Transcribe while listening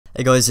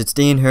Hey guys, it's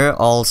Dean here,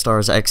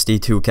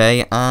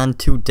 allstarzxd2k, and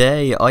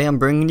today I am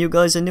bringing you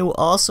guys a new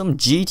awesome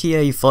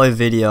GTA 5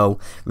 video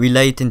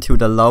relating to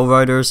the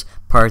Lowriders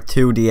Part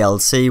 2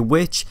 DLC,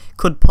 which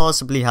could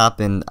possibly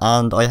happen,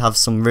 and I have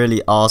some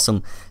really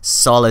awesome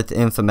solid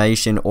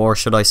information, or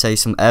should I say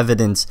some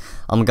evidence,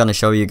 I'm gonna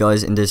show you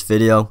guys in this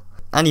video.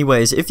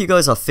 Anyways, if you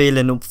guys are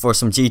feeling up for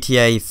some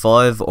GTA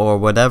 5 or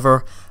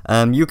whatever,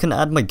 you can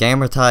add my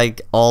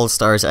gamertag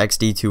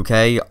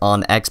allstarzxd2k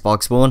on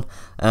Xbox One.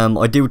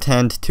 I do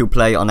tend to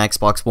play on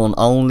Xbox One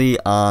only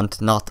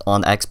and not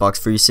on Xbox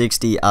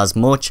 360 as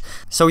much.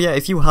 So yeah,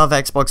 if you have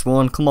Xbox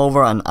One, come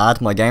over and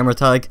add my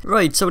gamertag.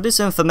 Right, so this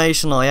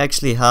information I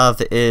actually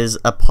have is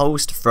a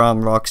post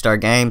from Rockstar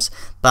Games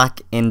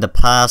back in the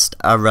past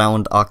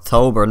around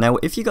October. Now,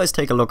 if you guys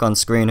take a look on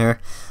screen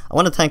here, I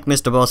want to thank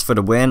Mr. Boss for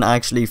the win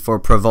actually for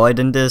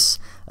providing this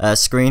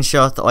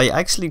screenshot. I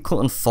actually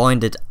couldn't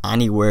find it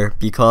anywhere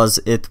because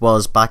it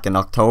was back in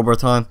October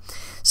time.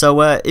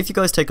 So if you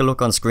guys take a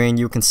look on screen,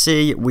 you can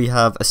see we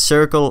have a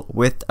circle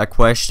with a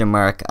question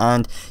mark,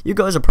 and you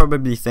guys are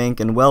probably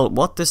thinking, well,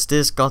 what does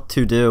this got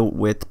to do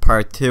with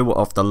part 2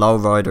 of the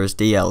Lowriders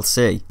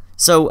DLC?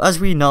 So as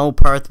we know,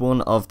 part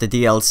 1 of the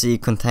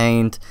DLC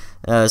contained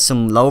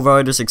some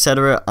Lowriders,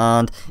 etc.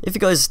 And if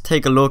you guys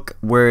take a look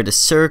where the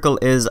circle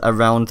is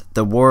around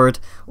the word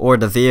or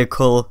the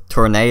vehicle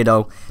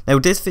Tornado, now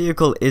this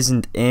vehicle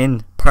isn't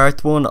in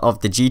part 1 of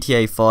the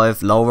GTA 5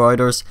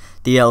 Lowriders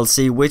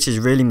DLC, which is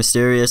really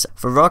mysterious.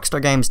 For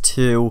Rockstar Games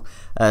to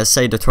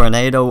say the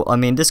Tornado, I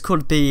mean, this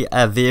could be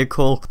a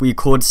vehicle we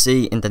could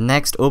see in the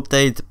next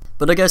update.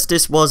 But I guess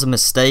this was a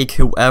mistake,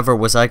 whoever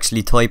was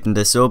actually typing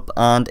this up,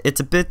 and it's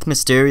a bit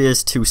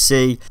mysterious to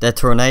see the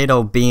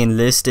Tornado being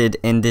listed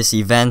in this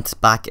event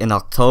back in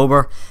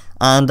October.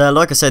 And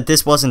like I said,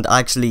 this wasn't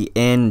actually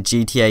in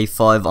GTA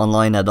 5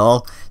 Online at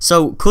all.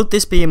 So could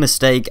this be a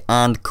mistake,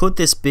 and could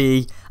this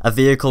be a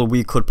vehicle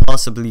we could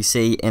possibly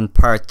see in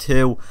part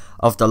 2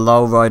 of the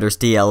Lowriders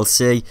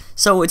DLC?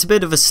 So it's a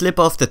bit of a slip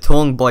off the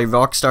tongue by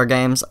Rockstar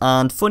Games,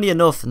 and funny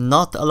enough,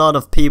 not a lot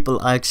of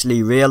people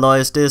actually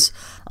realised this,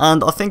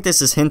 and I think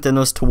this is hinting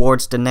us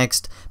towards the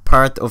next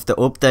part of the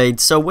update.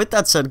 So with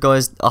that said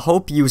guys, I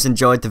hope you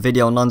enjoyed the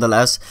video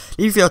nonetheless.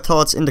 Leave your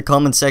thoughts in the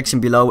comment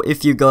section below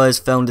if you guys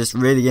found this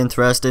really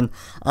interesting,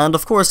 and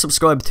of course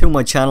subscribe to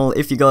my channel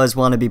if you guys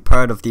want to be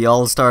part of the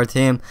All-Star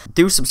team.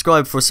 Do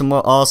subscribe for some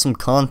more awesome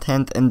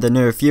content in the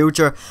near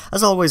future.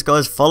 As always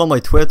guys, follow my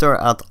Twitter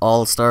at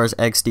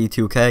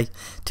allstarzxd2k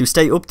to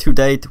stay up to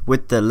date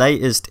with the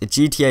latest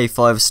GTA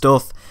 5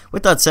 stuff.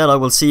 With that said, I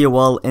will see you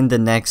all in the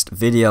next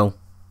video.